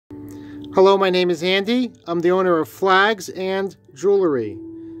Hello, my name is Andy. I'm the owner of Flags and Jewelry.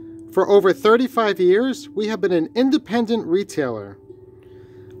 For over 35 years, we have been an independent retailer.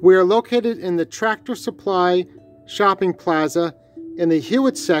 We are located in the Tractor Supply Shopping Plaza in the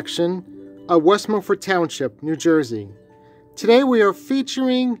Hewitt section of West Milford Township, New Jersey. Today we are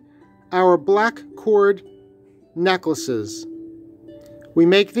featuring our black cord necklaces. We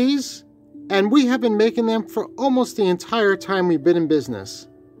make these, and we have been making them for almost the entire time we've been in business.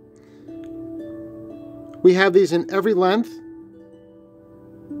 We have these in every length,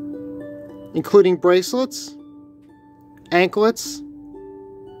 including bracelets, anklets,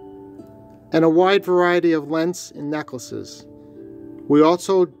 and a wide variety of lengths and necklaces. We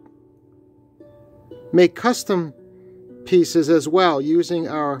also make custom pieces as well using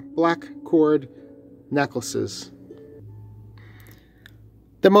our black cord necklaces.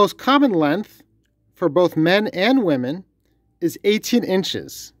 The most common length for both men and women is 18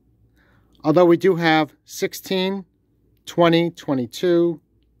 inches. Although we do have 16, 20, 22,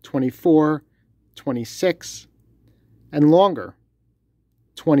 24, 26, and longer,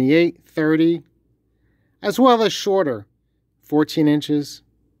 28, 30, as well as shorter, 14 inches.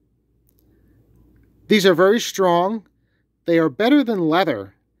 These are very strong. They are better than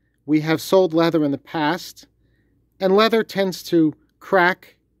leather. We have sold leather in the past, and leather tends to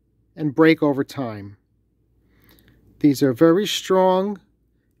crack and break over time. These are very strong.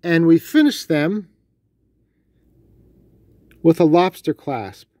 And we finish them with a lobster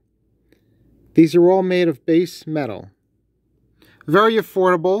clasp. These are all made of base metal. Very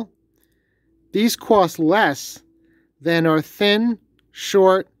affordable. These cost less than our thin,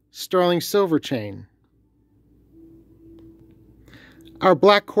 short sterling silver chain. Our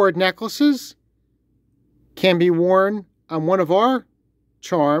black cord necklaces can be worn on one of our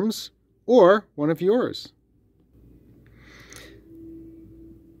charms or one of yours.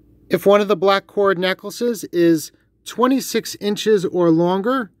 If one of the black cord necklaces is 26 inches or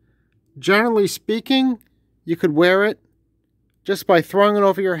longer, generally speaking, you could wear it just by throwing it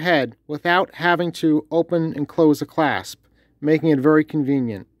over your head without having to open and close a clasp, making it very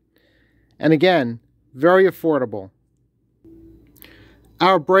convenient. And again, very affordable.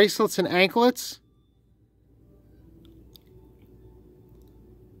 Our bracelets and anklets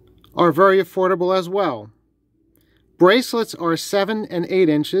are very affordable as well. Bracelets are 7 and 8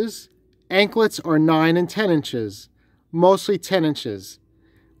 inches. Anklets are 9 and 10 inches, mostly 10 inches.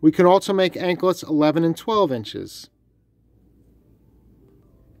 We can also make anklets 11 and 12 inches.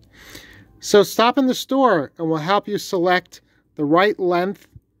 So stop in the store and we'll help you select the right length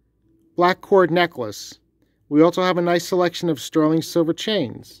black cord necklace. We also have a nice selection of sterling silver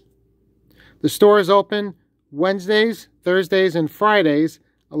chains. The store is open Wednesdays, Thursdays, and Fridays,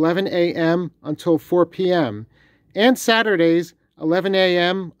 11 a.m. until 4 p.m. and Saturdays, 11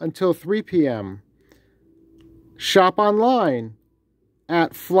 a.m. until 3 p.m. Shop online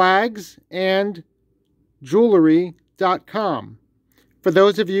at flagsandjewelry.com. For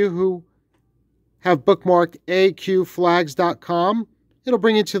those of you who have bookmarked aqflags.com, it'll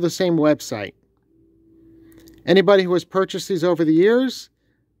bring you to the same website. Anybody who has purchased these over the years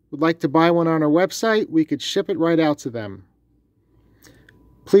would like to buy one on our website, we could ship it right out to them.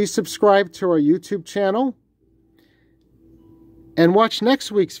 Please subscribe to our YouTube channel and watch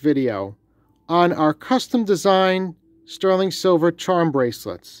next week's video on our custom design sterling silver charm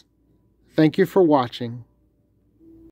bracelets. Thank you for watching.